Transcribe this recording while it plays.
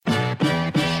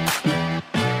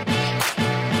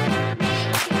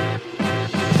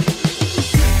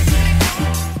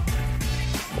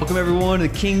everyone, the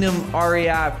Kingdom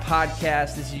REI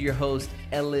podcast. This is your host,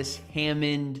 Ellis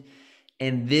Hammond,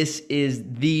 and this is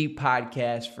the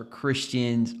podcast for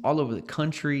Christians all over the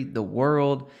country, the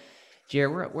world.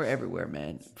 Jared, we're everywhere,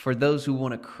 man. For those who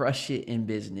want to crush it in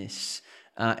business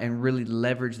and really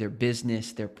leverage their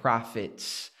business, their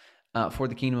profits for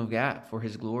the kingdom of God, for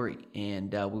his glory.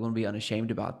 And we want to be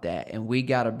unashamed about that. And we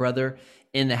got a brother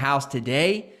in the house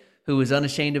today who is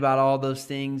unashamed about all those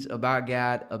things, about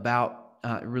God, about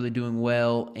really doing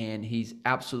well, and he's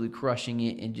absolutely crushing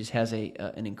it and just has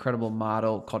an incredible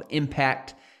model called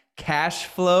Impact Cash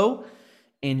Flow.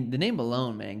 And the name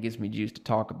alone, man, gives me juice to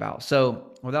talk about.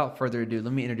 So without further ado,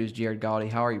 let me introduce Jared Gaudy.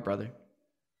 How are you, brother?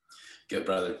 Good,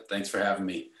 brother. Thanks for having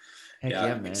me. Heck yeah,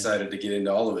 I'm man. excited to get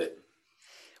into all of it.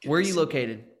 Where are you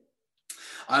located?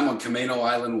 I'm on Camano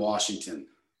Island, Washington.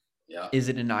 Yeah. Is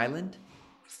it an island?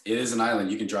 It is an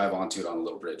island. You can drive onto it on a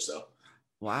little bridge, though.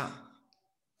 Wow.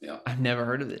 Yeah. I've never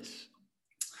heard of this.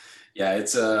 Yeah,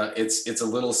 it's a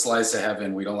little slice of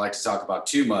heaven. We don't like to talk about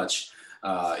too much.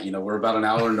 We're about an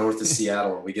hour north of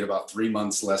Seattle. We get about 3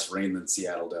 months less rain than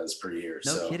Seattle does per year.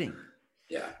 No kidding.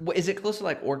 Yeah. Is it close to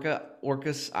like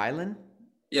Orcas Island?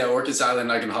 Yeah, Orcas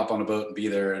Island. I can hop on a boat and be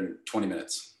there in 20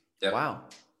 minutes. Yep. Wow.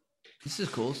 This is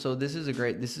cool. So this is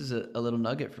a little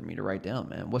nugget for me to write down,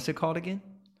 man. What's it called again?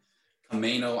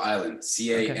 Camano Island,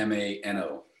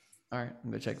 Camano. All right,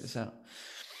 I'm gonna check this out.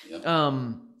 Yep.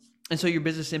 And so your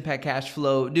business impact cash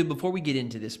flow, dude. Before we get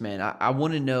into this, man, I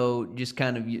want to know just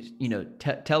kind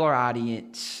of tell our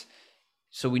audience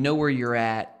so we know where you're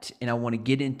at, and I want to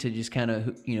get into just kind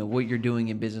of what you're doing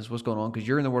in business, what's going on, because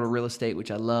you're in the world of real estate,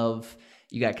 which I love.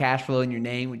 You got cash flow in your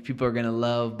name, which people are gonna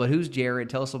love. But who's Jared?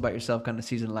 Tell us about yourself, kind of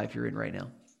season of life you're in right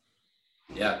now.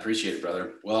 Yeah, appreciate it,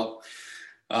 brother. Well,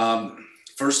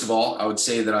 first of all, I would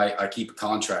say that I keep a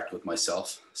contract with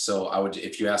myself. So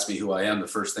if you ask me who I am, the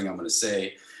first thing I'm going to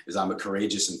say is I'm a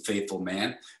courageous and faithful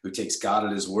man who takes God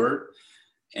at his word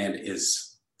and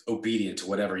is obedient to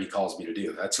whatever he calls me to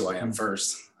do. That's who I am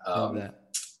first. Love that.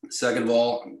 Second of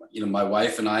all, my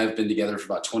wife and I have been together for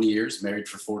about 20 years, married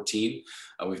for 14.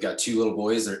 We've got two little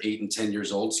boys. They're 8 and 10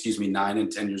 years old. 9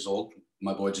 and 10 years old.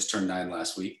 My boy just turned 9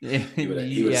 last week. He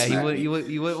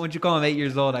would. Once you call him 8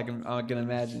 years old, I can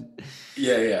imagine.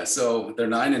 Yeah. So they're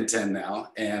 9 and 10 now,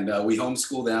 and we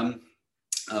homeschool them.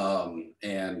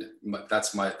 And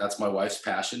that's my wife's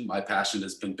passion. My passion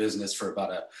has been business for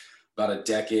about a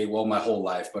decade. Well, my whole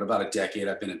life, but about a decade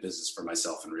I've been in business for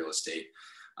myself in real estate.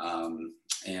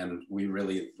 And we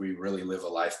really live a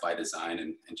life by design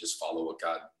and just follow what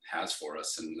God has for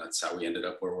us, and that's how we ended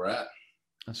up where we're at.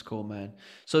 That's cool, man.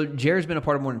 So Jared's been a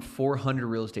part of more than 400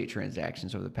 real estate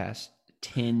transactions over the past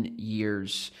 10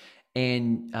 years.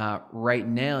 And right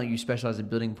now you specialize in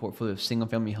building a portfolio of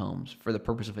single-family homes for the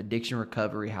purpose of addiction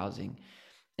recovery housing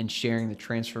and sharing the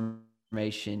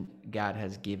transformation God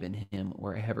has given him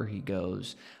wherever he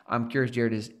goes. I'm curious,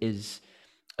 Jared, is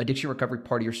addiction recovery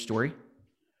part of your story?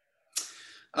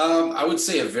 I would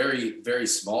say a very, very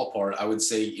small part. I would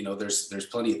say, there's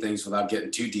plenty of things without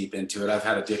getting too deep into it. I've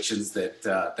had addictions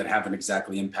that haven't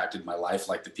exactly impacted my life,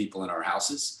 like the people in our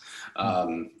houses,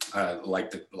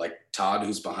 like Todd,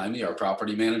 who's behind me, our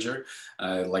property manager.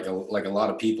 Like a lot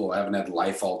of people, I haven't had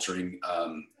life-altering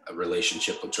a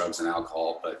relationship with drugs and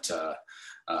alcohol, but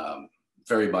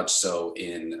very much so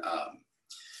in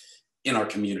our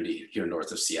community here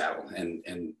north of Seattle,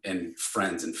 and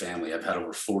friends and family. I've had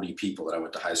over 40 people that I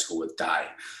went to high school with die,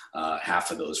 half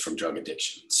of those from drug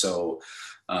addiction. So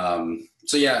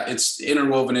yeah, it's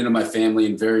interwoven into my family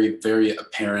and very, very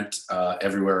apparent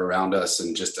everywhere around us,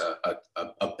 and just a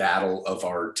battle of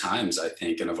our times, I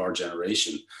think, and of our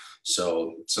generation.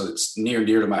 So it's near and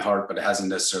dear to my heart, but it hasn't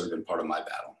necessarily been part of my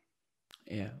battle.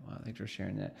 Yeah, well, thanks for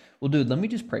sharing that. Well, dude, let me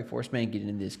just pray for us, man, get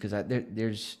into this, because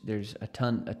there's a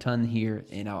ton here,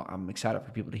 and I'm excited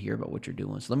for people to hear about what you're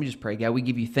doing. So let me just pray. God, we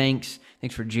give you thanks.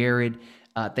 Thanks for Jared.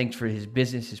 Thanks for his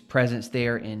business, his presence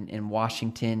there in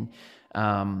Washington.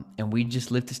 And we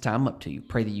just lift this time up to you.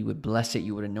 Pray that you would bless it,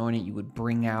 you would anoint it, you would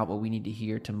bring out what we need to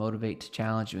hear to motivate, to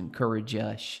challenge, to encourage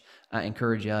us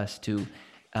to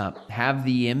have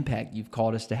the impact you've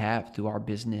called us to have through our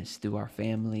business, through our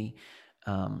family,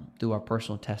 through our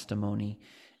personal testimony.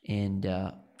 And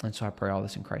so I pray all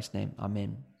this in Christ's name.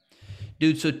 Amen.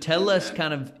 Dude, so tell us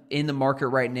kind of in the market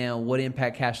right now, what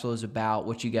Impact Cash Flow is about,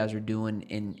 what you guys are doing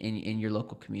in your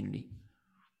local community.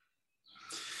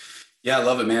 Yeah, I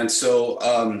love it, man. So,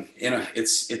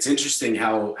 it's interesting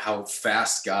how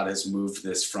fast God has moved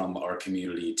this from our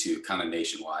community to kind of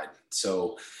nationwide.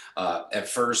 So, at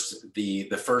first, the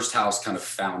first house kind of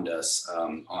found us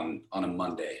on a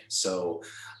Monday. So,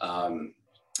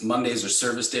 Mondays are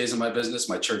service days in my business.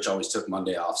 My church always took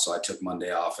Monday off. So I took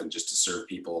Monday off, and just to serve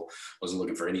people. Wasn't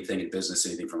looking for anything in business,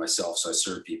 anything for myself. So I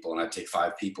served people, and I'd take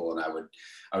 5 people, and I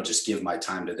would just give my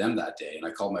time to them that day. And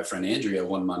I called my friend Andrea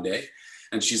one Monday,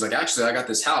 and she's like, actually, I got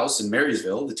this house in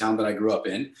Marysville, the town that I grew up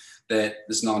in, that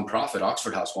this nonprofit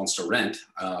Oxford House wants to rent.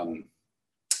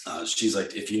 She's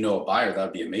like, if you know a buyer,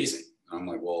 that'd be amazing. And I'm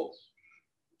like, well,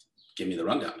 give me the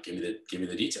rundown, give me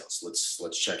the details.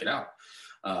 Let's check it out.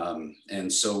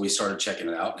 And so we started checking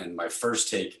it out. And my first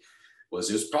take was,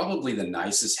 it was probably the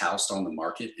nicest house on the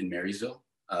market in Marysville.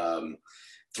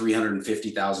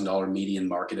 $350,000 median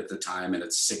market at the time. And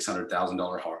it's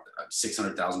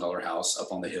 $600,000 house up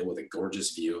on the hill with a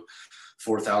gorgeous view,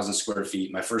 4,000 square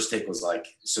feet. My first take was like,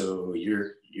 so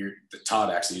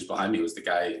Todd actually, who's behind me, was the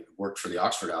guy who worked for the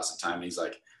Oxford House at the time. And he's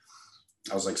like,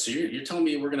 I was like, so you're telling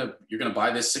me you're going to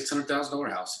buy this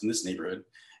 $600,000 house in this neighborhood,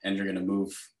 and you're going to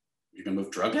move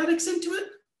drug addicts into it?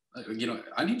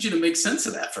 I need you to make sense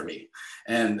of that for me.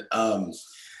 And,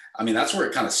 I mean, that's where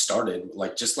it kind of started.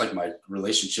 Like, just like my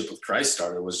relationship with Christ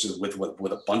started, was just with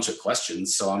a bunch of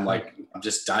questions. So I'm like, I'm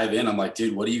just dive in. I'm like,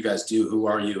 dude, what do you guys do? Who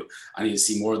are you? I need to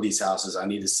see more of these houses. I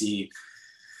need to see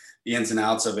the ins and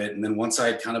outs of it. And then once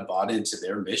I kind of bought into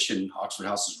their mission, Oxford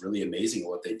House is really amazing at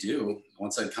what they do.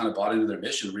 Once I kind of bought into their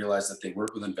mission, realized that they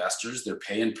work with investors. They're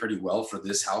paying pretty well for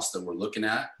this house that we're looking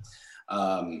at.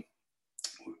 I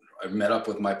met up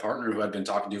with my partner, who I'd been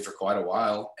talking to for quite a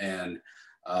while. And,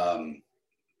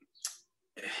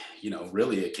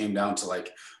 really it came down to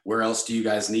like, where else do you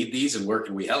guys need these, and where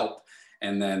can we help?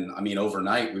 And then, I mean,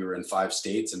 overnight we were in 5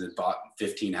 states and had bought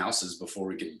 15 houses before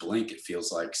we could blink, it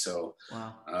feels like. So,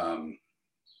 wow.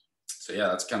 So yeah,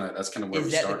 that's kind of where we started.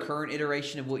 Is that the current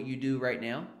iteration of what you do right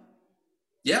now?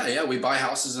 Yeah. We buy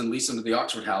houses and lease them to the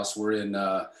Oxford House.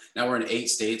 Now we're in 8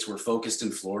 states. We're focused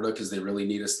in Florida because they really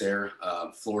need us there.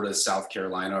 Florida, South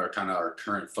Carolina are kind of our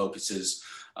current focuses,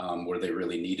 where they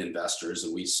really need investors.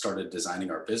 And we started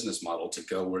designing our business model to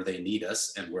go where they need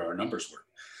us and where our numbers were.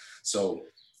 So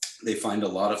they find a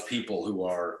lot of people who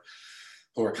are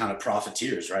kind of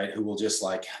profiteers, right? Who will just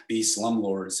like be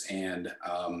slumlords and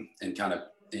kind of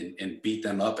and beat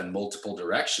them up in multiple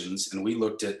directions. And we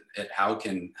looked at how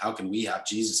can we have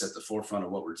Jesus at the forefront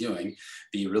of what we're doing,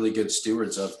 be really good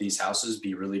stewards of these houses,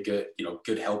 be really good,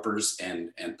 good helpers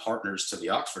and partners to the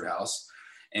Oxford House.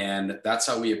 And that's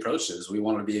how we approached it, is we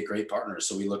want to be a great partner.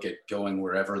 So we look at going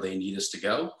wherever they need us to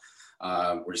go.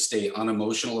 We stay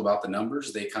unemotional about the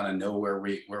numbers. They kind of know where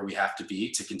we have to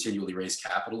be to continually raise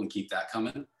capital and keep that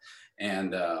coming.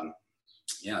 And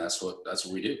that's what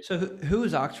we do. So who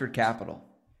is Oxford Capital?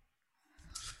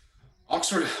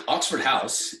 Oxford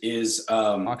House is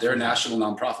they're a national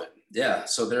nonprofit. Yeah,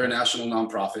 so they're a national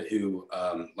nonprofit who,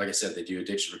 like I said, they do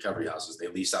addiction recovery houses. They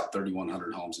lease out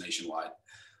 3,100 homes nationwide,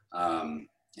 and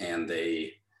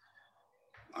they're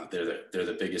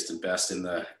the biggest and best in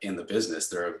the business.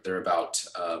 They're about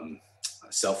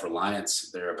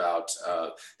self-reliance. They're about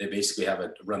they basically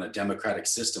run a democratic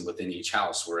system within each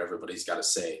house where everybody's got a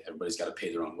say. Everybody's got to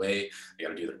pay their own way. They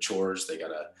got to do their chores. They got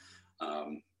to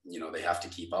they have to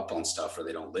keep up on stuff or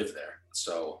they don't live there.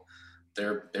 So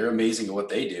they're amazing at what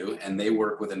they do, and they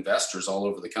work with investors all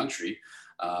over the country,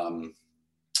 and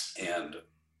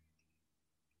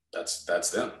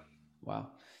that's them. Wow.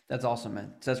 That's awesome,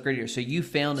 man. So that's great to hear. So you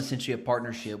found essentially a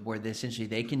partnership where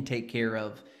they can take care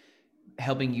of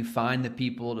helping you find the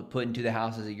people to put into the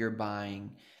houses that you're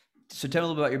buying. So tell me a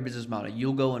little bit about your business model.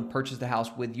 You'll go and purchase the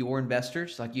house with your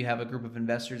investors. Like, you have a group of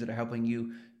investors that are helping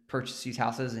you purchase these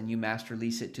houses, and you master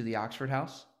lease it to the Oxford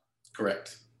House?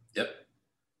 Correct. Yep.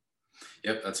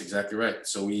 That's exactly right.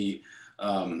 So we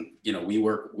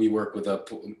work with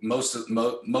most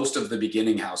of the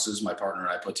beginning houses my partner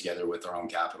and I put together with our own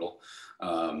capital.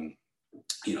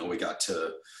 We got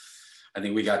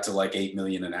to like 8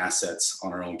 million in assets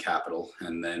on our own capital,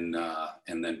 and then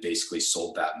basically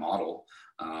sold that model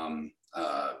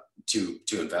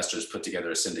to investors, put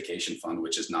together a syndication fund,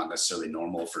 which is not necessarily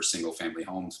normal for single family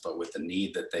homes, but with the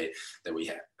need that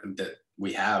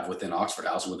we have within Oxford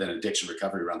House, within addiction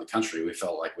recovery around the country, we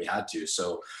felt like we had to.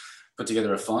 So put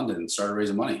together a fund and started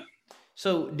raising money.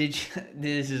 So this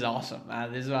is awesome.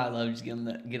 This is why I love just get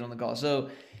on the call. So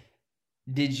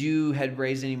did you had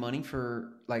raised any money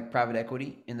for like private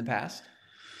equity in the past?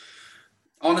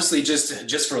 Honestly,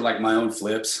 just for like my own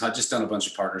flips. I've just done a bunch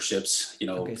of partnerships,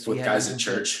 so with guys at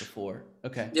church before.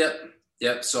 Okay.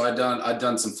 Yep. So I've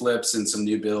done some flips and some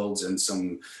new builds and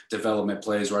some development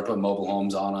plays where I put mobile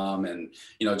homes on them, and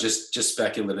just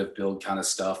speculative build kind of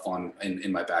stuff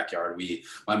in my backyard.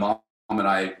 My mom and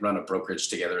I run a brokerage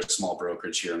together, a small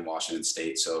brokerage here in Washington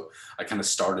State. So I kind of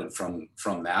started from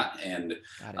that, and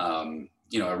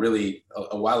I really,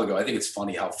 a while ago, I think it's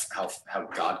funny how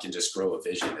God can just grow a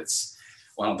vision.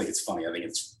 Well, I don't think it's funny. I think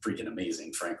it's freaking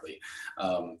amazing, frankly.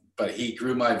 But he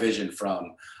grew my vision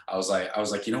from, I was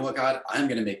like, you know what, God, I'm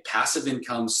going to make passive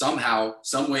income somehow,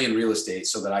 some way in real estate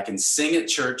so that I can sing at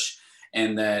church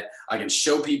and that I can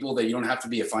show people that you don't have to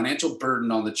be a financial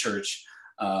burden on the church.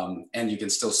 And you can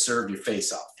still serve your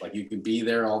face off. Like you can be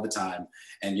there all the time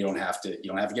and you don't have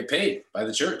to get paid by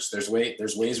the church. There's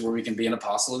ways where we can be an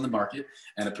apostle in the market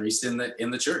and a priest in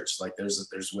the church. Like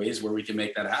there's ways where we can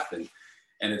make that happen.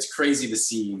 And it's crazy to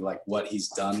see like what he's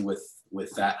done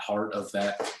with that heart of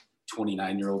that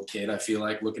 29-year-old kid. I feel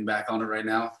like looking back on it right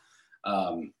now.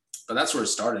 But that's where it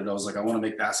started. I was like, I want to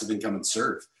make passive income and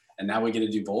serve. And now we get to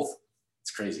do both.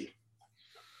 It's crazy.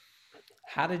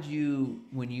 How did you,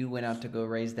 when you went out to go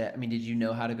raise that, I mean, did you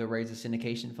know how to go raise a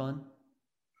syndication fund?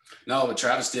 No, but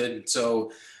Travis did.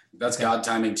 So that's okay. God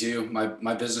timing too.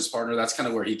 My business partner, that's kind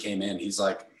of where he came in. He's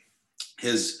like,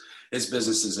 his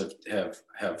businesses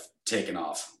have taken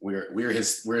off. We're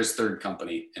his third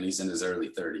company and he's in his early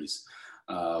 30s.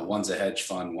 One's a hedge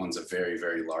fund. One's a very,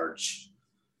 very large,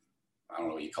 I don't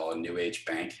know what you call it, new age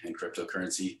bank in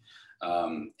cryptocurrency.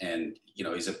 And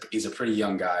he's a pretty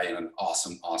young guy and an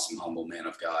awesome, humble man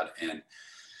of God. And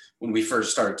when we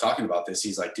first started talking about this,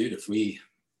 he's like, dude, if we,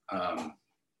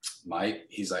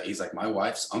 he's like, my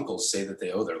wife's uncles say that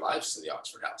they owe their lives to the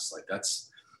Oxford House. Like that's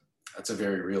a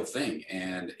very real thing.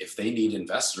 And if they need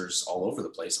investors all over the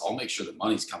place, I'll make sure the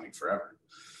money's coming forever.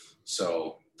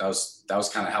 So that was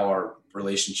kind of how our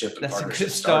relationship and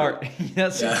partnership started.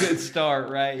 That's a good start,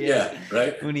 right? Yeah.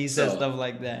 Right. When he says stuff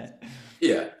like that.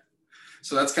 Yeah.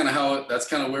 So that's kind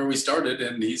of where we started,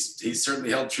 and he's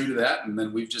certainly held true to that. And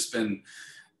then we've just been,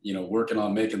 working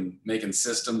on making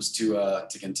systems to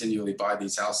continually buy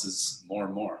these houses more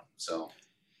and more. So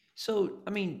I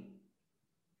mean,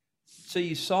 so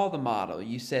you saw the model.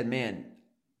 You said, man,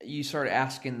 you started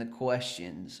asking the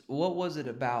questions. What was it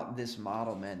about this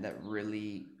model, man, that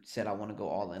really said, I want to go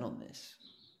all in on this?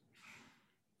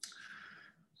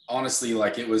 Honestly,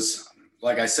 it was.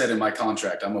 Like I said in my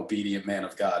contract, I'm obedient man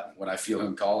of God. When I feel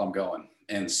him call, I'm going.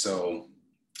 And so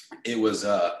it was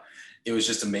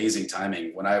just amazing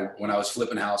timing. When I was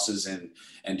flipping houses and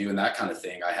doing that kind of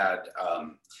thing, I had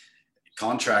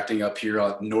contracting up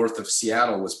here north of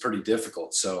Seattle was pretty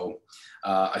difficult. So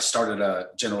I started a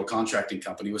general contracting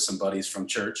company with some buddies from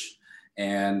church.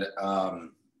 And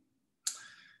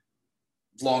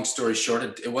long story short,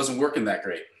 it wasn't working that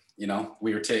great.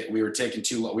 We were taking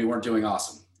too long. We weren't doing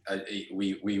awesome.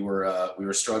 We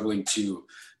were struggling to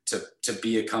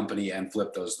be a company and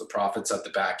flip those. The profits at the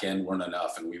back end weren't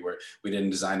enough, and we didn't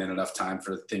design in enough time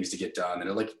for things to get done.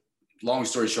 And long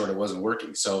story short, it wasn't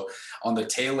working. So on the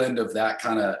tail end of that,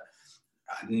 kind of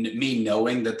me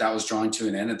knowing that was drawing to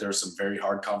an end, and there were some very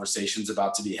hard conversations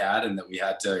about to be had, and that we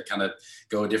had to kind of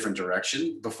go a different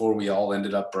direction before we all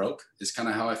ended up broke, is kind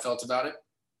of how I felt about it.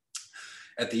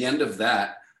 At the end of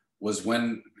that was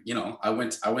when I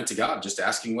went to God just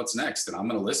asking what's next, and I'm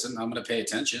going to listen, I'm going to pay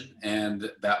attention.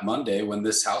 And that Monday when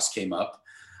this house came up,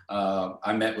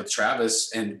 I met with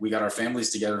Travis and we got our families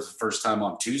together for the first time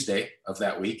on Tuesday of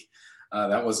that week.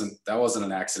 That wasn't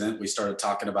an accident. We started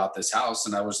talking about this house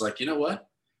and I was like, you know what?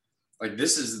 Like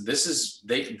this is,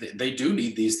 they do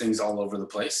need these things all over the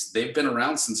place. They've been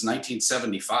around since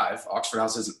 1975. Oxford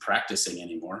House isn't practicing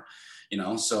anymore,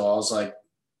 So I was like,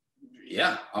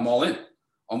 yeah, I'm all in.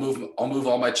 I'll move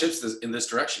all my chips in this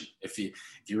direction. If you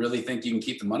really think you can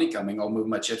keep the money coming, I'll move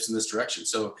my chips in this direction.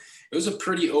 So it was a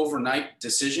pretty overnight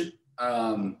decision,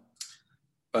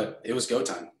 but it was go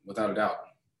time without a doubt.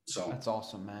 So that's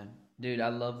awesome, man. Dude, I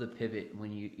love the pivot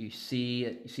when you see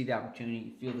it, you see the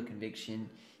opportunity, you feel the conviction,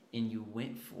 and you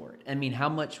went for it. I mean, how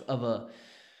much of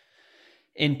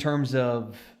in terms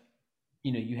of,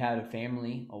 you had a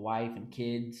family, a wife and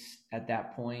kids at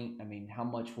that point. I mean, how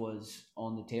much was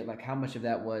on the table? Like how much of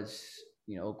that was,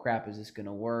 oh crap, is this going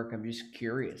to work? I'm just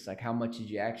curious. Like how much did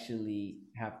you actually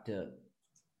have to,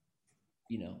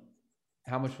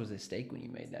 how much was at stake when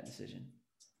you made that decision?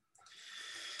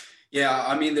 Yeah.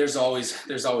 I mean, there's always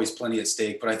plenty at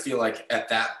stake, but I feel like at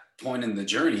that point in the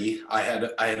journey, I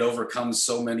had overcome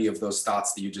so many of those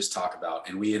thoughts that you just talked about.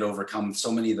 And we had overcome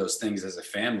so many of those things as a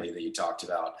family that you talked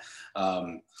about.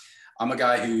 I'm a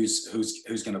guy who's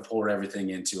going to pour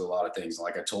everything into a lot of things.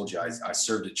 Like I told you, I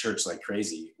served at church like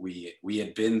crazy. We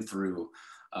had been through,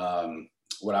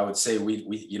 what I would say,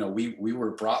 we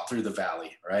were brought through the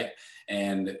valley, right?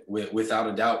 And without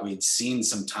a doubt, we'd seen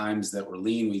some times that were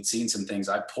lean. We'd seen some things.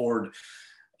 I poured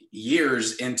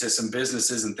years into some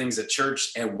businesses and things at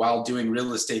church, and while doing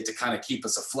real estate to kind of keep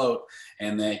us afloat.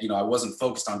 And that, I wasn't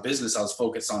focused on business, I was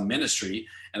focused on ministry,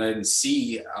 and I didn't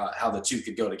see how the two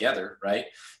could go together. Right.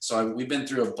 So we've been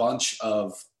through a bunch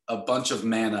of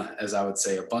manna, as I would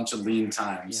say, a bunch of lean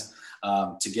times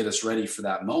to get us ready for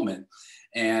that moment.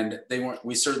 And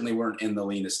we certainly weren't in the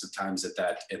leanest of times at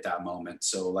that moment.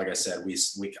 So like I said,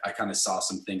 I kind of saw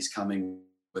some things coming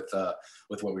with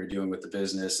what we were doing with the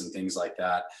business and things like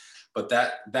that. But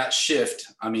that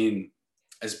shift, I mean,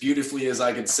 as beautifully as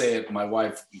I could say it, my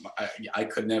wife, I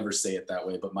could never say it that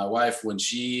way, but my wife, when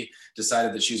she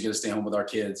decided that she was going to stay home with our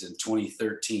kids in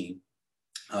 2013,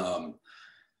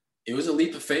 it was a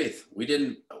leap of faith. We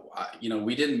didn't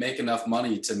make enough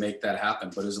money to make that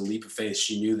happen, but it was a leap of faith.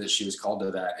 She knew that she was called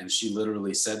to that. And she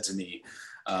literally said to me,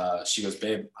 she goes,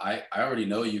 babe, I already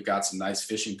know you got some nice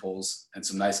fishing poles and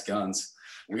some nice guns.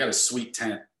 We got a sweet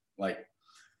tent. Like,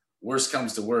 worst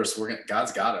comes to worst,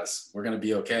 God's got us. We're going to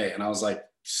be okay. And I was like,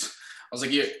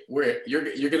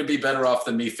 you're going to be better off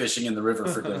than me fishing in the river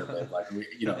for dinner, babe. Like,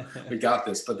 we got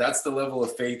this. But that's the level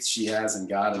of faith she has in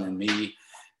God and in me.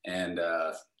 And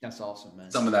that's awesome,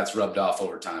 man. Some of that's rubbed off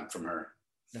over time from her.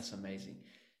 That's amazing.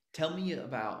 Tell me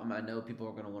about, I know people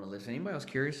are going to want to listen. Anybody else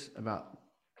curious about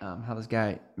how this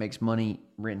guy makes money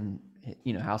renting,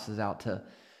 houses out to,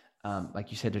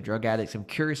 like you said, to drug addicts? I'm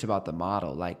curious about the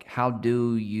model. Like, let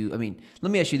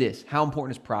me ask you this. How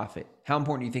important is profit? How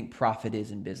important do you think profit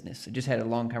is in business? I just had a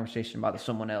long conversation about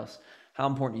someone else. How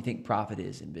important do you think profit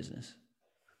is in business?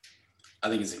 I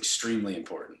think it's extremely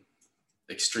important.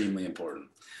 Extremely important.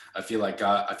 I feel like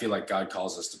God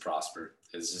calls us to prosper.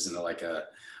 This isn't I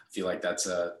feel like that's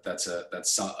a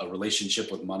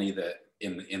relationship with money that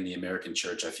in the American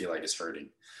church, I feel like is hurting.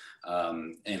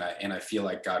 And I feel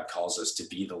like God calls us to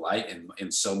be the light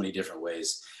in so many different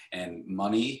ways. And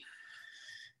money,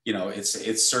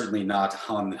 it's certainly not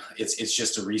it's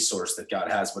just a resource that God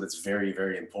has, but it's very,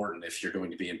 very important if you're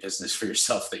going to be in business for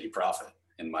yourself that you profit,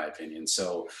 in my opinion.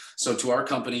 So to our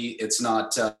company, it's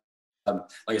not,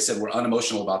 like I said, we're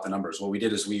unemotional about the numbers. What we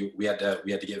did is we had to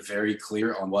get very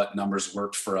clear on what numbers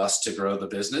worked for us to grow the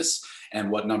business and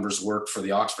what numbers worked for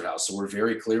the Oxford House. So we're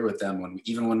very clear with them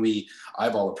even when we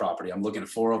eyeball a property. I'm looking at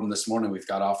 4 of them this morning. We've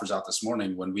got offers out this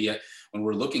morning. When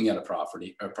we're looking at a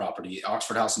property,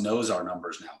 Oxford House knows our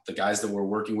numbers now. The guys that we're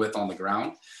working with on the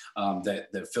ground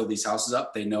that fill these houses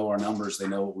up, they know our numbers. They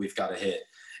know what we've got to hit.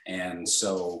 And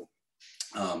so,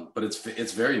 but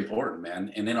it's very important,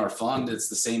 man. And in our fund, it's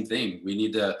the same thing. We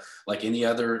need to, like any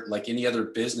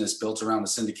other business built around a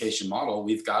syndication model,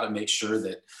 we've got to make sure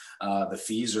that the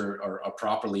fees are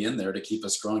properly in there to keep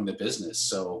us growing the business.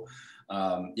 So,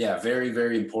 very,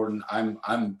 very important. I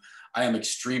am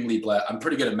extremely blessed. I'm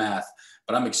pretty good at math,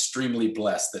 but I'm extremely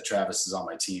blessed that Travis is on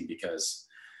my team because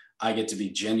I get to be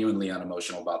genuinely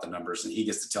unemotional about the numbers, and he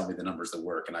gets to tell me the numbers that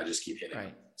work, and I just keep hitting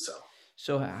them.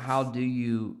 So how do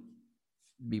you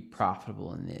be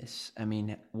profitable in this? I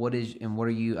mean, what are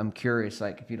you, I'm curious,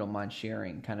 like, if you don't mind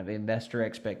sharing kind of investor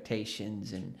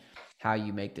expectations and how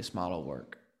you make this model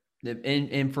work.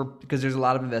 Because there's a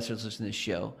lot of investors listening to this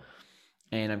show,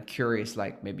 and I'm curious,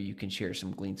 like, maybe you can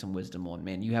glean some wisdom on,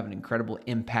 man, you have an incredible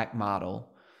impact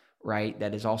model, right?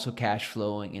 That is also cash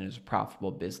flowing and is a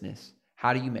profitable business.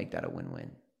 How do you make that a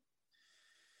win-win?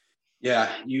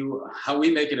 Yeah, how we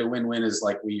make it a win-win is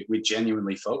like we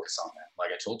genuinely focus on that.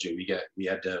 Like I told you, we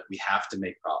have to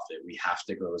make profit. We have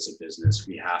to grow as a business.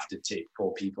 We have to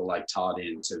pull people like Todd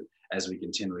in as we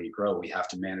continually grow. We have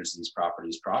to manage these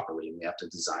properties properly, and we have to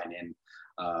design in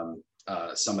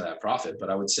some of that profit. But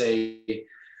I would say,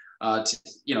 on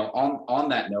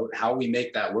that note, how we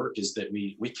make that work is that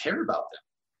we care about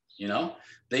them.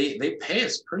 They pay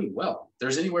us pretty well.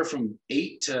 There's anywhere from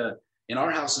 8 to in our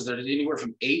houses, there's anywhere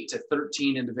from 8 to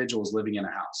 13 individuals living in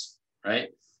a house, right?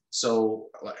 So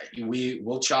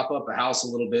we'll chop up a house a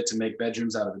little bit to make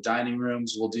bedrooms out of the dining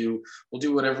rooms. We'll do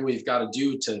whatever we've got to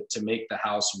do to make the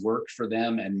house work for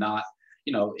them, and not,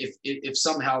 if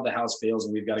somehow the house fails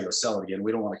and we've got to go sell it again,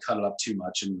 we don't want to cut it up too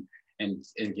much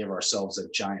and give ourselves a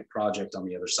giant project on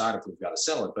the other side if we've got to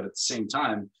sell it. But at the same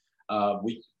time,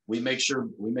 we make sure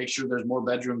there's more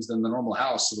bedrooms than the normal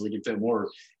house so that we can fit more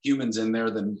humans in there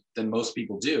than most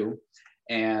people do.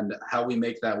 And how we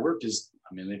make that work is,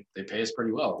 they pay us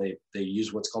pretty well. They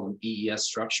use what's called an EES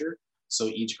structure. So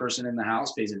each person in the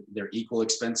house pays their equal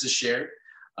expenses share.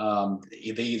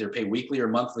 They either pay weekly or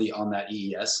monthly on that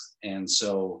EES. And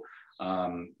so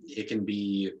it can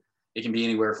be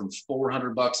anywhere from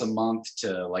 $400 a month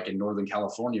to, like in Northern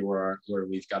California where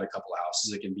we've got a couple of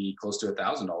houses, it can be close to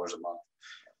 $1,000 a month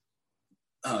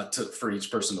for each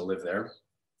person to live there.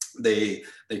 they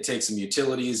take some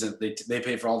utilities and they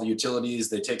pay for all the utilities.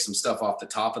 They take some stuff off the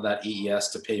top of that EES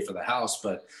to pay for the house,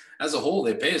 but as a whole,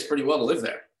 they pay us pretty well to live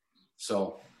there.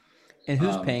 So, And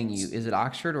who's paying you? Is it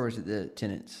Oxford or is it the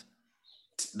tenants?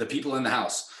 The people in the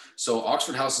house. So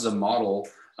Oxford House is a model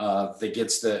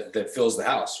that fills the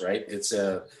house, right?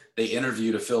 They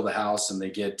interview to fill the house, and they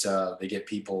get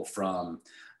people from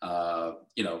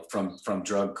from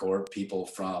drug court, people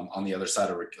from on the other side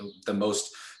of the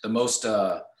most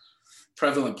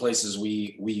prevalent places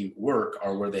we work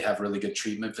are where they have really good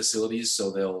treatment facilities.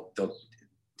 So they'll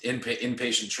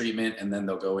inpatient treatment, and then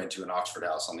they'll go into an Oxford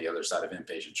House on the other side of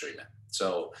inpatient treatment.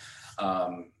 So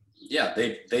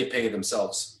they pay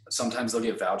themselves. Sometimes they'll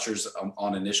get vouchers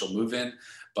on initial move-in,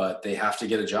 but they have to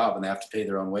get a job and they have to pay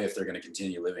their own way if they're going to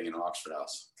continue living in an Oxford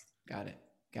House. Got it.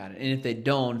 And if they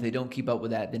don't keep up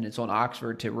with that, then it's on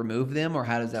Oxford to remove them, or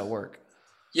how does that work?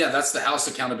 Yeah, that's the house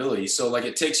accountability. So like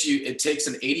it takes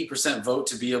an 80% vote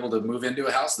to be able to move into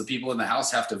a house. The people in the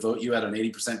house have to vote you at an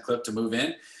 80% clip to move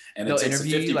in. And they'll it takes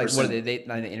interview you, like what are they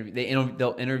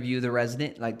they'll interview the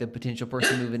resident, like the potential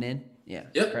person moving in. Yeah.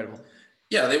 Yep. Incredible.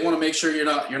 Yeah, they want to make sure you're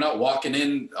not walking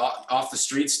in off the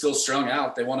street still strung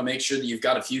out. They want to make sure that you've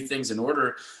got a few things in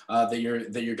order, that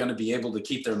you're going to be able to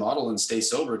keep their model and stay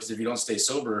sober. Because if you don't stay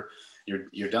sober,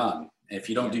 you're done. If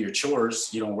you don't do your chores,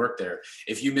 you don't work there.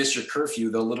 If you miss your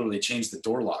curfew, they'll literally change the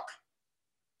door lock.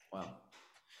 Wow.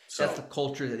 So that's the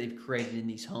culture that they've created in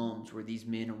these homes, where these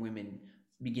men or women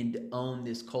begin to own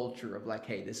this culture of like,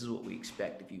 hey, this is what we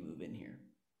expect if you move in here.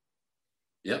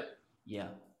 Yep. Yeah,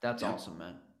 that's awesome,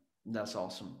 man. That's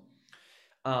awesome.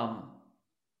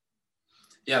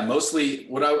 Yeah, mostly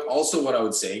what I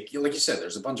would say, like you said,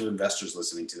 there's a bunch of investors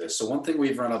listening to this. So one thing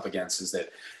we've run up against is that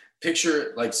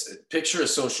picture a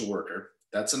social worker.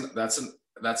 That's an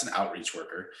outreach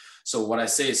worker. So what I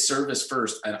say is service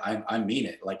first, and I mean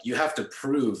it. Like, you have to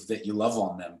prove that you love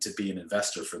on them to be an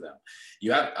investor for them.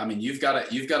 You've got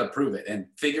to prove it, and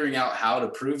figuring out how to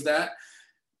prove that.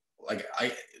 Like,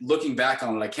 looking back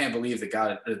on it, I can't believe that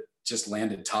God just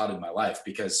landed Todd in my life,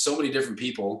 because so many different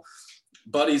people,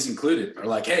 buddies included, are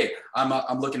like, hey,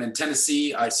 I'm looking in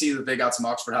Tennessee. I see that they got some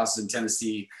Oxford houses in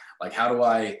Tennessee. Like, how do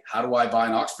I buy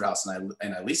an Oxford house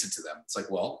and I lease it to them? It's like,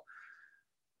 well,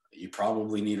 you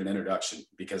probably need an introduction,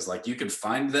 because like, you can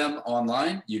find them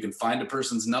online, you can find a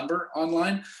person's number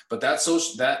online, but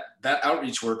that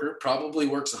outreach worker probably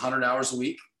works 100 hours a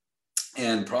week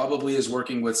and probably is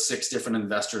working with 6 different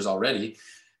investors already.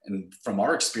 And from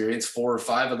our experience, 4 or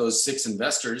 5 of those 6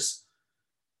 investors,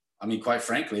 I mean, quite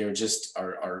frankly,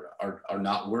 are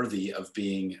not worthy of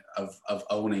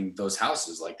owning those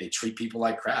houses. Like, they treat people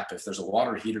like crap. If there's a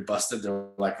water heater busted, they're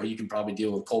like, well, you can probably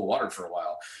deal with cold water for a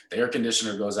while. The air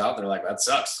conditioner goes out, they're like, that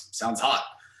sucks. Sounds hot.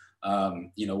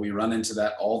 We run into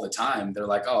that all the time. They're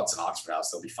like, oh, it's an Oxford house,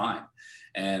 they'll be fine.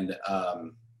 And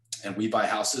we buy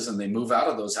houses, and they move out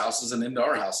of those houses and into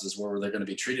our houses where they're going to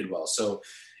be treated well. So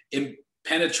in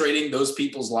penetrating those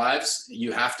people's lives,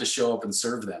 you have to show up and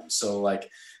serve them. So like,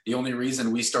 the only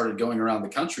reason we started going around the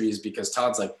country is because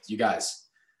Todd's like,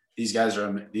 these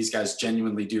guys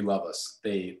genuinely do love us.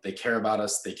 They care about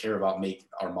us. They care about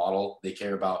our model. They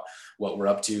care about what we're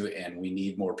up to. And we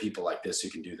need more people like this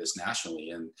who can do this nationally.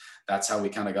 And that's how we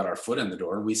kind of got our foot in the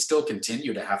door. And we still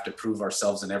continue to have to prove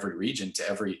ourselves in every region to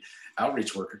every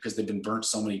outreach worker, because they've been burnt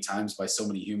so many times by so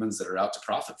many humans that are out to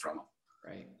profit from them.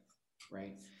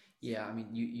 Right. Yeah, I mean,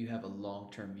 you have a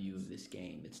long-term view of this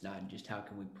game. It's not just how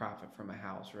can we profit from a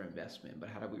house or investment, but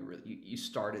how do we really, you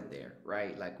started there,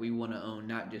 right? Like, we want to own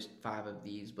not just 5 of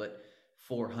these, but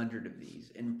 400 of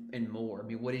these and more. I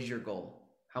mean, what is your goal?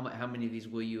 How many of these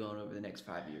will you own over the next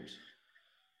 5 years?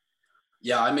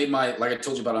 Yeah, like I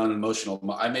told you about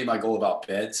Unemotional, I made my goal about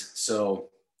beds. So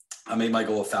I made my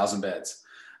goal 1,000 beds.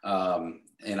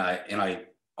 And I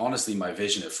honestly, my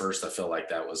vision at first, I felt like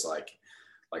that was like,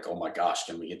 oh my gosh,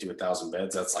 can we get to 1,000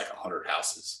 beds? That's like 100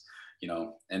 houses,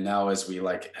 and now as we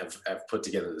have put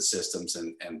together the systems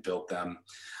and built them,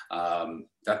 that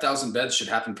 1,000 beds should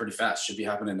happen pretty fast, should be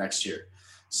happening next year.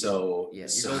 So yeah,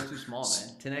 your goal's too small,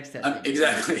 man. 10x that.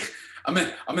 Exactly. I'm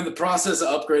in the process of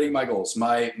upgrading my goals.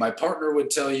 My partner would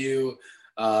tell you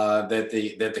that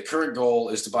the current goal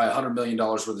is to buy $100 million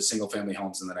worth of single family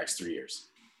homes in the next 3 years.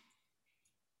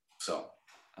 So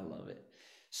I love it.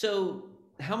 So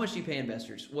how much do you pay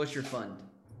investors? What's your fund?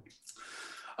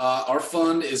 Our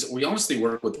fund we honestly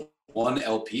work with one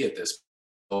LP at this point.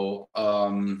 So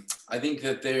I think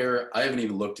that I haven't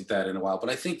even looked at that in a while, but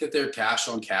I think that their cash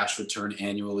on cash return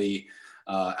annually,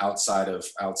 outside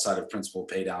of principal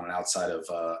pay down and outside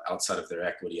of their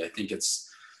equity, I think it's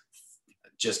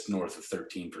just north of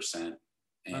 13%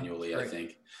 annually. I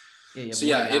think. Yeah, you have So one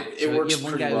yeah, guy. it So you works have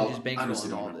one pretty guy who's well. just I honestly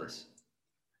bankrolling don't all remember. this.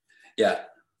 Yeah.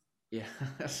 Yeah,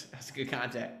 that's a good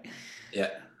contact. Yeah.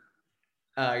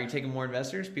 Are you taking more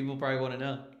investors? People probably want to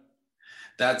know.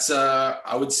 That's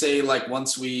I would say, like,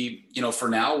 once we, for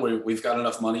now we've got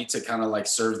enough money to kind of like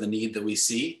serve the need that we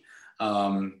see.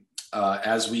 um,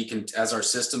 as our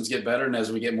systems get better and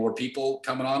as we get more people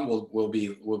coming on, we'll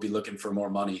be looking for more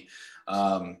money.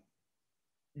 um,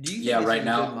 Do you think yeah, this right is a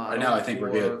good now model I think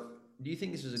we're good. for? Do you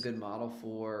think this is a good model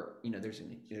for?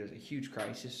 There's a huge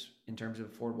crisis in terms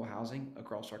of affordable housing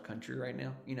across our country right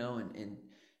now. And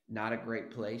not a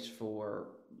great place for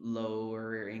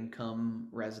lower income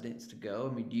residents to go.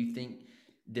 I mean, do you think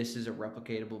this is a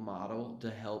replicatable model to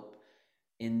help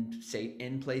in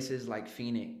places like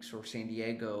Phoenix or San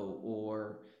Diego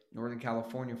or Northern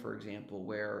California, for example,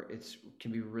 where it's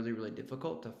can be really, really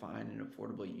difficult to find an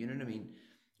affordable unit? I mean,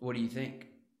 what do you think?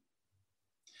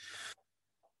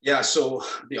 Yeah, so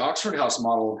the Oxford House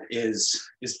model is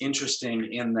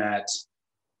interesting in that,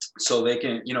 so they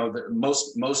can,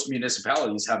 most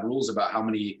municipalities have rules about how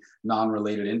many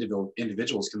non-related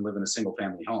individuals can live in a single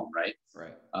family home, right?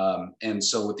 Right. And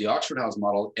so with the Oxford House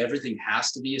model, everything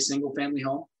has to be a single family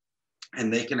home,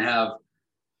 and they can have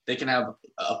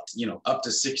up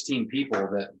to 16 people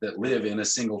that live in a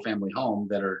single family home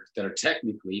that are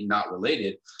technically not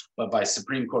related, but by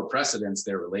Supreme Court precedents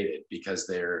they're related because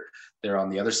they're on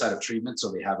the other side of treatment,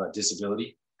 so they have a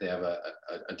disability. They have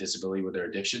a disability with their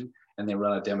addiction, and they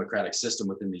run a democratic system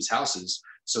within these houses.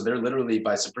 So they're literally,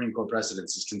 by Supreme Court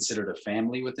precedents, is considered a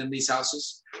family within these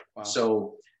houses. Wow.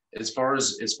 So as far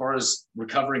as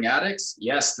recovering addicts,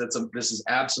 yes, this is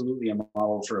absolutely a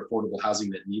model for affordable housing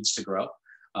that needs to grow.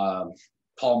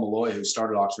 Paul Malloy, who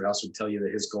started Oxford House, would tell you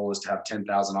that his goal is to have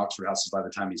 10,000 Oxford houses by the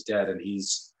time he's dead, and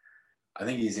I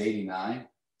think he's 89,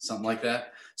 something like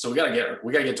that. So we gotta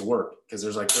get to work because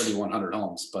there's like 3,100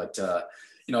 homes, but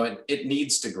it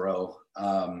needs to grow.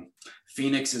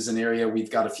 Phoenix is an area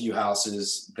we've got a few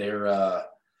houses. They're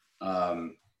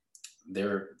kind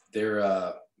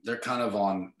of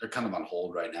on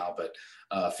hold right now, but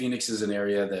Phoenix is an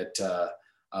area that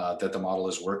the model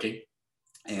is working,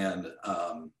 and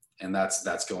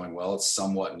that's going well. It's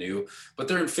somewhat new, but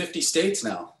they're in 50 states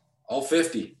now, all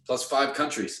 50 plus 5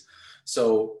 countries.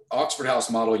 So Oxford House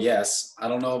model, yes. I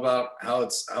don't know about how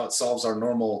it solves our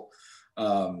normal,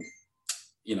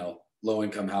 low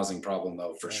income housing problem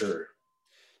though, for sure.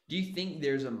 Do you think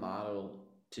there's a model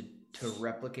to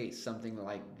replicate something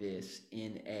like this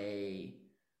in a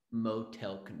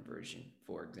motel conversion,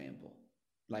 for example?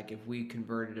 Like if we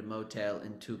converted a motel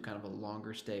into kind of a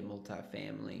longer stay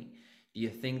multifamily, do you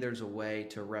think there's a way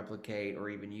to replicate or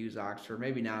even use Oxford?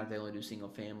 Maybe not if they only do single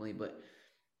family, but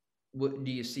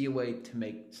do you see a way to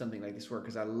make something like this work?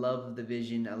 Because I love the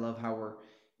vision. I love how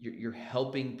you're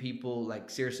helping people like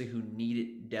seriously who need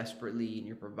it desperately, and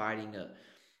you're providing a.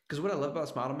 Because what I love about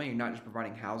this model, man, you're not just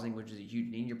providing housing, which is a huge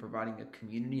need. You're providing a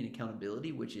community and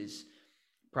accountability, which is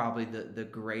probably the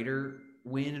greater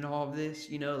win in all of this.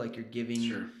 Like you're giving.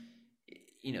 Sure.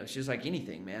 It's just like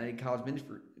anything, man. I did college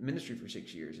ministry for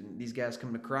 6 years, and these guys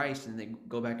come to Christ and they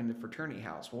go back into fraternity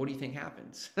house. Well, what do you think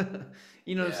happens? What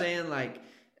I'm saying? Like,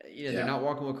 they're not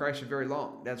walking with Christ for very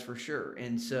long. That's for sure.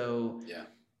 And so,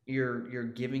 you're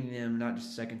giving them not just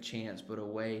a second chance, but a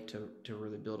way to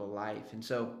really build a life. And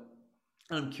so,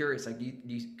 I'm curious, like,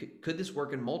 could this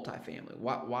work in multifamily?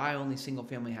 Why only single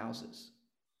family houses?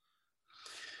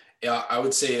 Yeah, I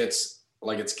would say it's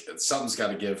something's got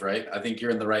to give, right? I think you're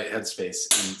in the right headspace,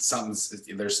 and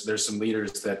there's some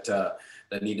leaders that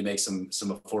need to make some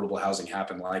affordable housing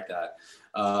happen like that.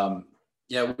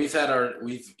 We've had our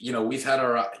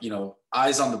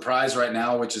eyes on the prize right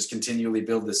now, which is continually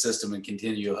build the system and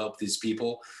continue to help these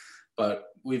people. But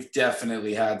we've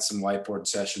definitely had some whiteboard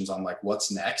sessions on like what's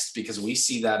next, because we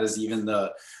see that as even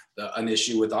an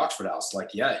issue with Oxford House.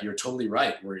 Like, yeah, you're totally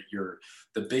right.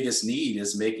 The biggest need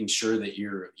is making sure that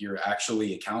you're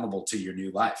actually accountable to your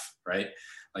new life, right?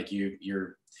 Like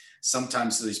you're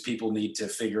sometimes these people need to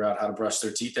figure out how to brush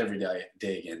their teeth every day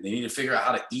again. They need to figure out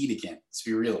how to eat again. Let's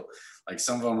be real. Like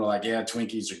some of them are like, yeah,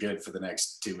 Twinkies are good for the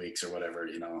next 2 weeks or whatever.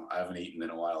 I haven't eaten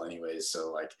in a while anyways.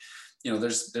 So like,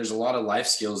 there's a lot of life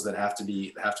skills that have to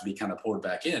be kind of poured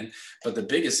back in. But the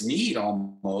biggest need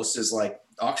almost is like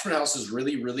Oxford House is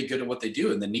really, really good at what they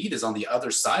do. And the need is on the other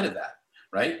side of that,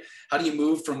 right? How do you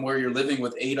move from where you're living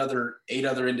with eight other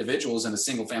individuals in a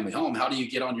single family home? How do you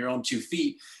get on your own 2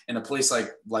 feet in a place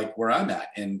like where I'm at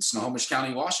in Snohomish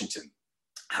County, Washington?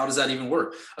 How does that even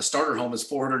work? A starter home is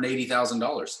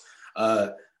 $480,000.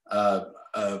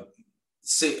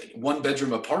 One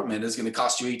bedroom apartment is going to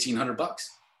cost you $1,800.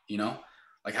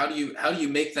 Like how do you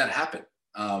make that happen?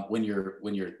 when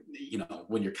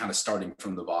you're kind of starting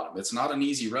from the bottom. It's not an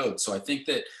easy road. So I think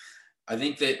that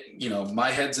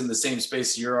my head's in the same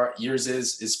space yours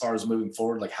is, as far as moving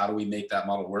forward. Like, how do we make that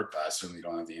model work? But I certainly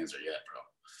don't have the answer yet,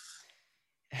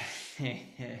 bro.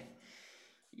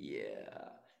 Yeah,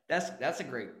 that's a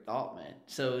great thought, man.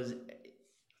 So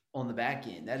on the back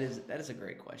end, that is a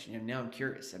great question. And now I'm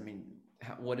curious. I mean,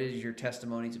 what is your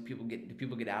testimony? Do people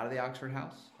get out of the Oxford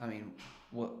House? I mean,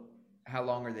 how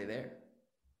long are they there?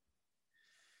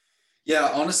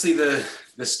 Yeah, honestly, the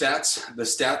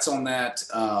stats on that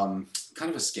kind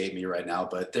of escape me right now.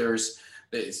 But there's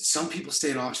some people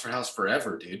stay in Oxford House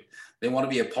forever, dude. They want to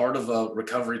be a part of a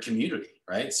recovery community,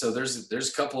 right? So there's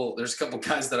a couple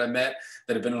guys that I met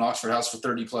that have been in Oxford House for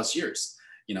 30 plus years,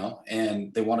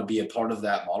 and they want to be a part of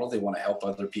that model. They want to help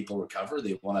other people recover.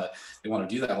 They want to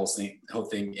do that whole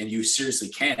thing. And you seriously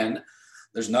can.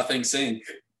 There's nothing saying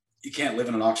you can't live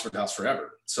in an Oxford House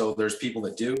forever. So there's people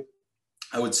that do.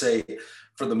 I would say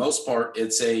for the most part,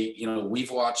 it's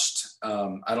we've watched,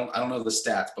 I don't know the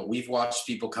stats, but we've watched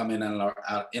people come in and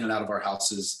out of our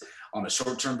houses on a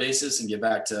short-term basis and get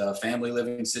back to a family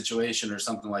living situation or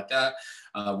something like that.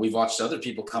 We've watched other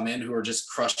people come in who are just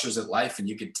crushers at life, and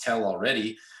you could tell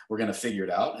already we're going to figure it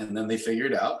out. And then they figure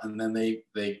it out, and then they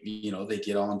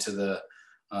get on to the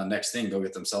next thing, go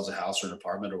get themselves a house or an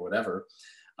apartment or whatever.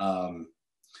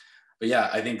 But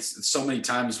yeah, I think so many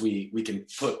times we can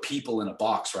put people in a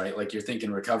box, right? Like, you're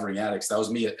thinking recovering addicts. That was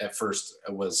me at first.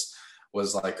 It was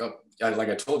like, oh, like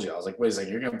I told you, I was like, wait a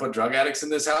second, you're going to put drug addicts in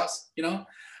this house,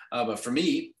 But for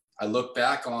me, I look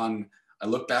back on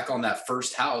that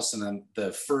first house, and then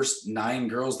the first 9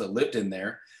 girls that lived in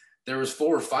there was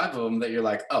 4 or 5 of them that you're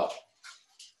like, oh,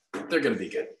 they're going to be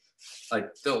good.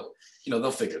 Like, they'll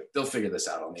figure this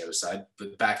out on the other side,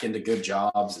 but back into good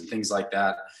jobs and things like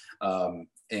that.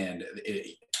 And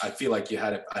I feel like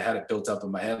I had it built up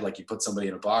in my head. Like, you put somebody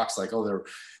in a box, like, oh, they're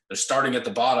starting at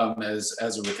the bottom as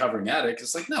a recovering addict.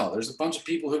 It's like, no, there's a bunch of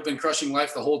people who've been crushing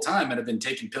life the whole time and have been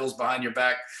taking pills behind your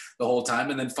back the whole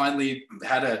time. And then finally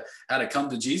had a come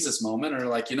to Jesus moment, or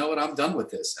like, you know what, I'm done with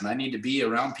this and I need to be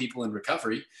around people in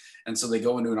recovery. And so they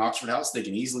go into an Oxford House. They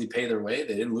can easily pay their way.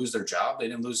 They didn't lose their job. They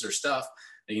didn't lose their stuff.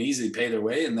 They can easily pay their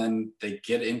way, and then they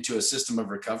get into a system of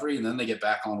recovery, and then they get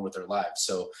back on with their lives.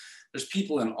 So there's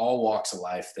people in all walks of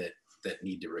life that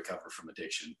need to recover from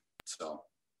addiction. So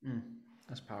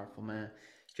that's powerful, man.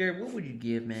 Jared, what would you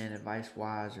give, man,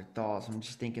 advice-wise or thoughts? I'm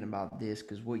just thinking about this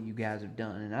because what you guys have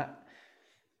done, and I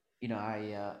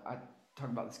talk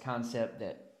about this concept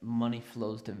that money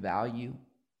flows to value,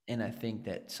 and I think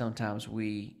that sometimes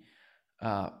we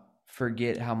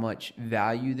forget how much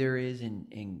value there is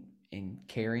in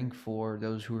caring for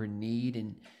those who are in need,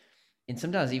 and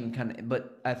sometimes even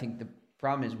but I think the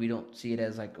problem is we don't see it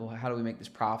as like, oh, how do we make this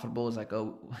profitable? It's like,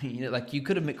 oh, like, you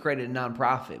could have created a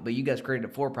nonprofit, but you guys created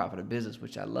a for-profit, a business,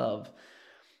 which I love.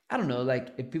 I don't know, like,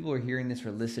 if people are hearing this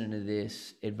or listening to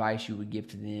this, advice you would give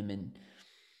to them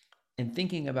and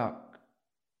thinking about,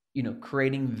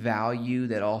 creating value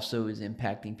that also is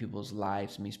impacting people's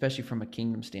lives. I mean, especially from a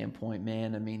kingdom standpoint,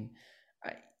 man. I mean,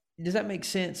 does that make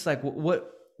sense? Like,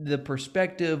 what the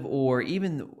perspective or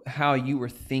even how you were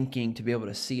thinking to be able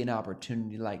to see an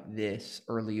opportunity like this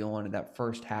early on in that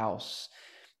first house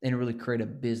and really create a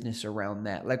business around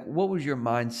that? Like, what was your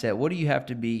mindset? What do you have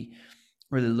to be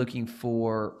really looking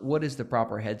for? What is the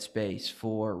proper headspace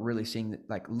for really seeing that,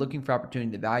 like, looking for opportunity,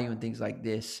 the value in things like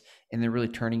this, and then really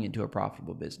turning into a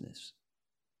profitable business?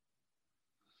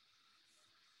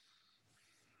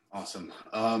 Awesome.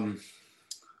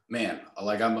 Man,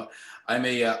 like, I'm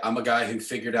a guy who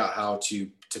figured out how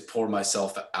to pour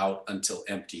myself out until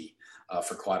empty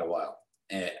for quite a while.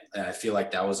 And I feel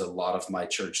like that was a lot of my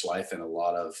church life and a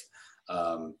lot of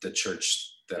the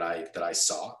church that I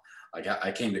saw. Like,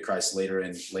 I came to Christ later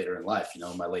in life,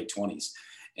 in my late 20s.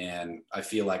 And I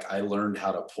feel like I learned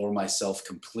how to pour myself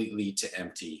completely to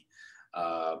empty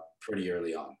pretty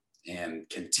early on and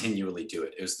continually do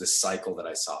it. It was this cycle that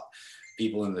I saw.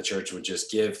 People in the church would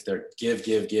just give,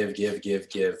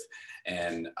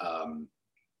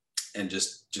 and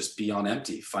just be on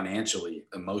empty financially,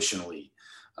 emotionally,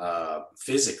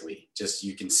 physically. Just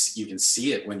you can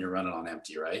see it when you're running on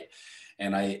empty, right?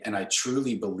 And I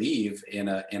truly believe in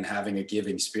having a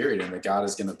giving spirit, and that God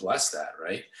is going to bless that,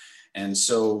 right? And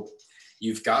so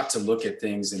you've got to look at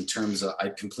things in terms of, I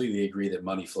completely agree that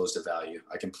money flows to value.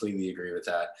 I completely agree with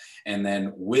that. And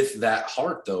then with that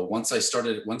heart, though, once I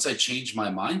changed my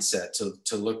mindset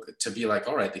to be like,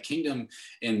 all right, the kingdom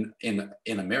in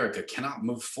America cannot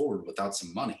move forward without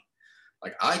some money.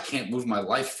 Like, I can't move my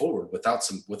life forward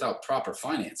without proper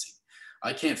financing.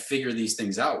 I can't figure these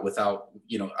things out without,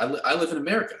 I live in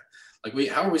America. Like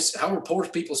how are poor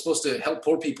people supposed to help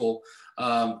poor people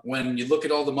when you look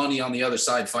at all the money on the other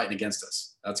side fighting against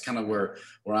us? That's kind of where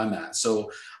I'm at.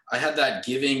 So I had that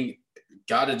giving.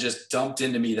 God had just dumped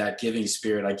into me that giving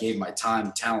spirit. I gave my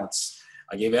time, talents.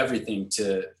 I gave everything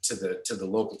to the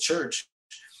local church.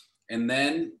 And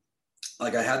then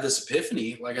like I had this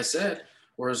epiphany, like I said,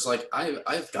 where it's like,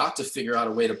 I've got to figure out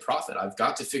a way to profit. I've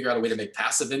got to figure out a way to make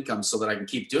passive income so that I can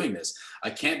keep doing this. I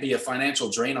can't be a financial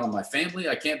drain on my family.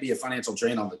 I can't be a financial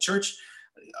drain on the church.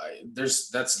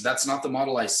 That's not the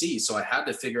model I see. So I had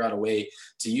to figure out a way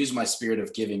to use my spirit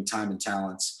of giving time and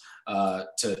talents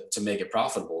to make it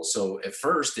profitable. So at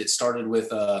first it started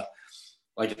with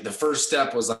like the first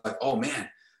step was like, oh man,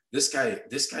 this guy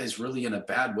is really in a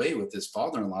bad way with his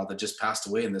father-in-law that just passed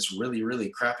away in this really, really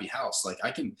crappy house. Like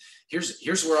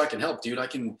here's where I can help, dude. I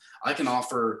can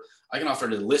offer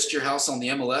to list your house on the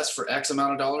MLS for X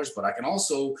amount of dollars, but I can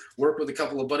also work with a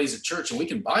couple of buddies at church and we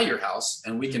can buy your house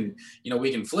and we can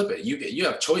flip it. You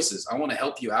have choices. I want to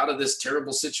help you out of this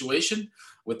terrible situation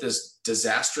with this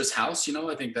disastrous house.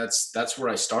 I think that's where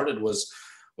I started was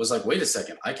like, wait a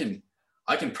second, I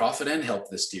can profit and help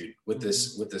this dude with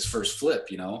this first flip,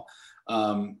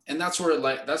 and that's where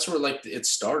it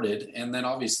started. And then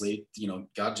obviously,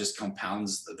 God just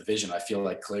compounds the vision. I feel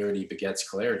like clarity begets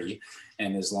clarity.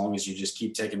 And as long as you just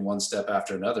keep taking one step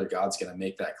after another, God's going to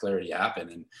make that clarity happen.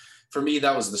 And for me,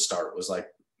 that was the start, was like,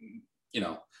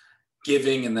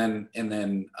 giving and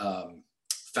then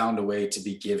found a way to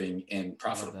be giving and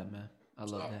profitable. I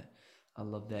love that, man. I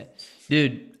love that.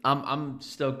 Dude, I'm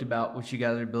stoked about what you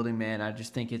guys are building, man. I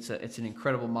just think it's an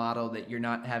incredible model that you're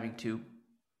not having to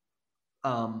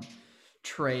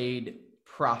trade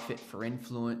profit for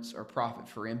influence or profit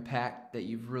for impact, that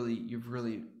you've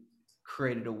really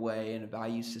created a way and a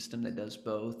value system that does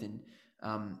both. And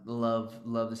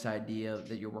love this idea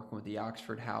that you're working with the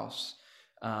Oxford House.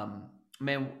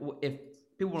 Man, if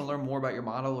people want to learn more about your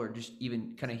model or just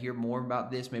even kind of hear more about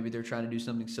this, maybe they're trying to do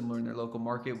something similar in their local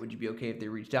market, would you be okay if they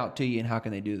reached out to you, and how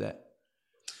can they do that?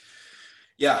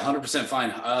 Yeah, 100%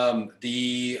 fine.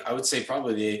 I would say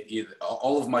probably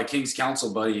all of my King's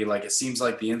Council buddy, like it seems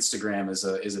like the Instagram is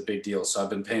a big deal. So I've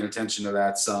been paying attention to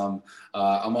that some.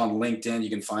 I'm on LinkedIn.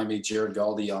 You can find me, Jared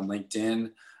Galdi, on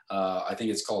LinkedIn. I think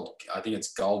it's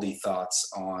Galdi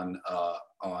Thoughts on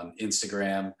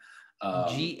Instagram.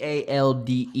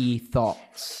 GALDE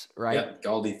Thoughts, right? Yep,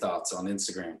 Galdi Thoughts on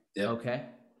Instagram. Yep. Okay,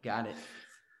 got it.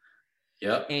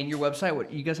 Yep. And your website?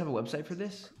 What, you guys have a website for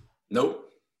this? Nope.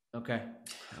 Okay.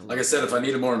 Like I said, if I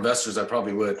needed more investors, I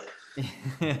probably would.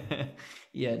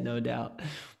 Yeah, no doubt.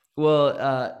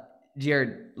 Well,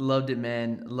 Jared, loved it,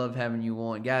 man. Love having you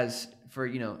on, guys. For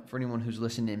anyone who's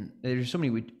listening, there's so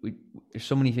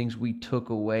many things we took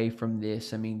away from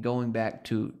this. I mean, going back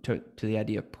to the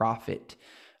idea of profit.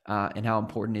 And how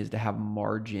important it is to have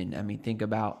margin. I mean, think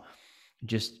about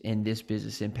just in this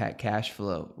business, impact cash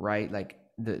flow, right? Like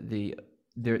the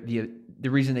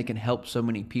reason they can help so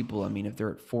many people. I mean, if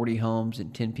they're at 40 homes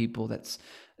and 10 people, that's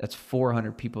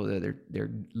 400 people that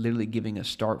they're literally giving a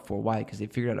start for. Why? Because they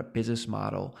figured out a business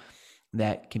model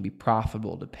that can be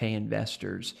profitable to pay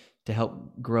investors to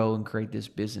help grow and create this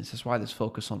business. That's why this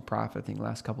focus on profit, I think the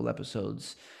last couple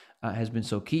episodes has been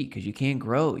so key, because you can't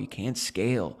grow, you can't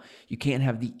scale, you can't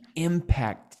have the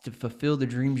impact to fulfill the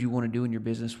dreams you want to do in your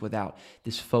business without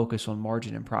this focus on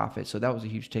margin and profit. So that was a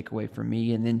huge takeaway for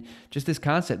me. And then just this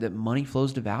concept that money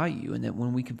flows to value, and that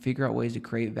when we can figure out ways to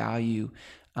create value,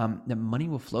 that money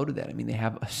will flow to that. I mean, they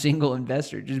have a single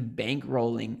investor just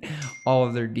bankrolling all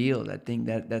of their deals. I think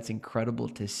that's incredible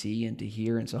to see and to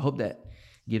hear. And so I hope that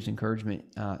gives encouragement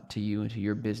to you and to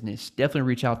your business. Definitely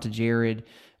reach out to Jared.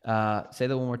 Say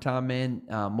that one more time, man.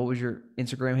 What was your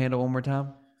Instagram handle one more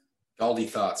time? Galdi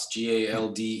Thoughts,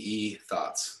 GALDE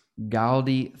Thoughts.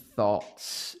 Galdi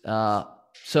Thoughts.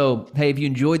 So, hey, if you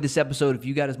enjoyed this episode, if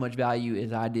you got as much value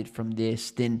as I did from this,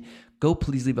 then go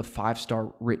please leave a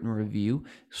 5-star written review.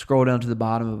 Scroll down to the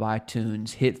bottom of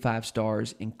iTunes, hit 5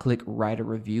 stars, and click write a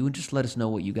review, and just let us know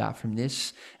what you got from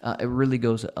this. It really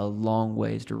goes a long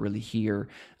ways to really hear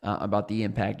about the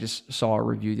impact. Just saw a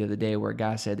review the other day where a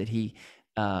guy said that he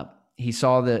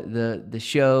saw the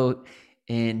show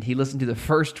and he listened to the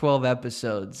first 12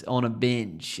 episodes on a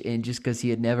binge, and just because he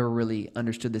had never really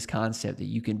understood this concept that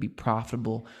you can be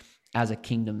profitable as a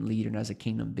kingdom leader and as a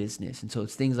kingdom business. And so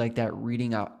it's things like that,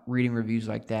 reading reviews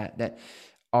like that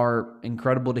are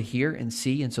incredible to hear and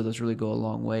see. And so those really go a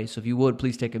long way. So if you would,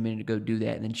 please take a minute to go do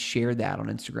that, and then share that on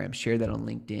Instagram, share that on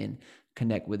LinkedIn,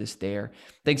 connect with us there.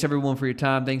 Thanks everyone for your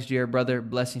time. Thanks, Jared, brother.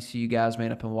 Blessings to you guys,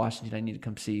 man, up in Washington. I need to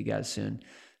come see you guys soon.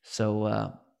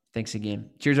 So thanks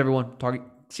again. Cheers, everyone.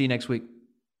 See you next week.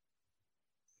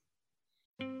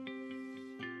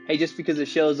 Hey, just because the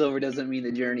show's over doesn't mean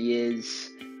the journey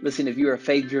is. Listen, if you're a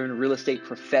faith-driven real estate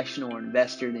professional or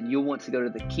investor, then you'll want to go to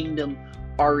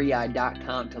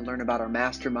thekingdomrei.com to learn about our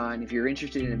mastermind. If you're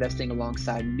interested in investing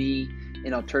alongside me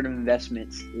in alternative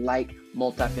investments like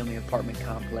multifamily apartment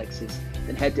complexes,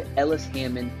 then head to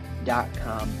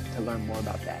ellishammond.com to learn more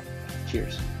about that.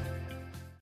 Cheers.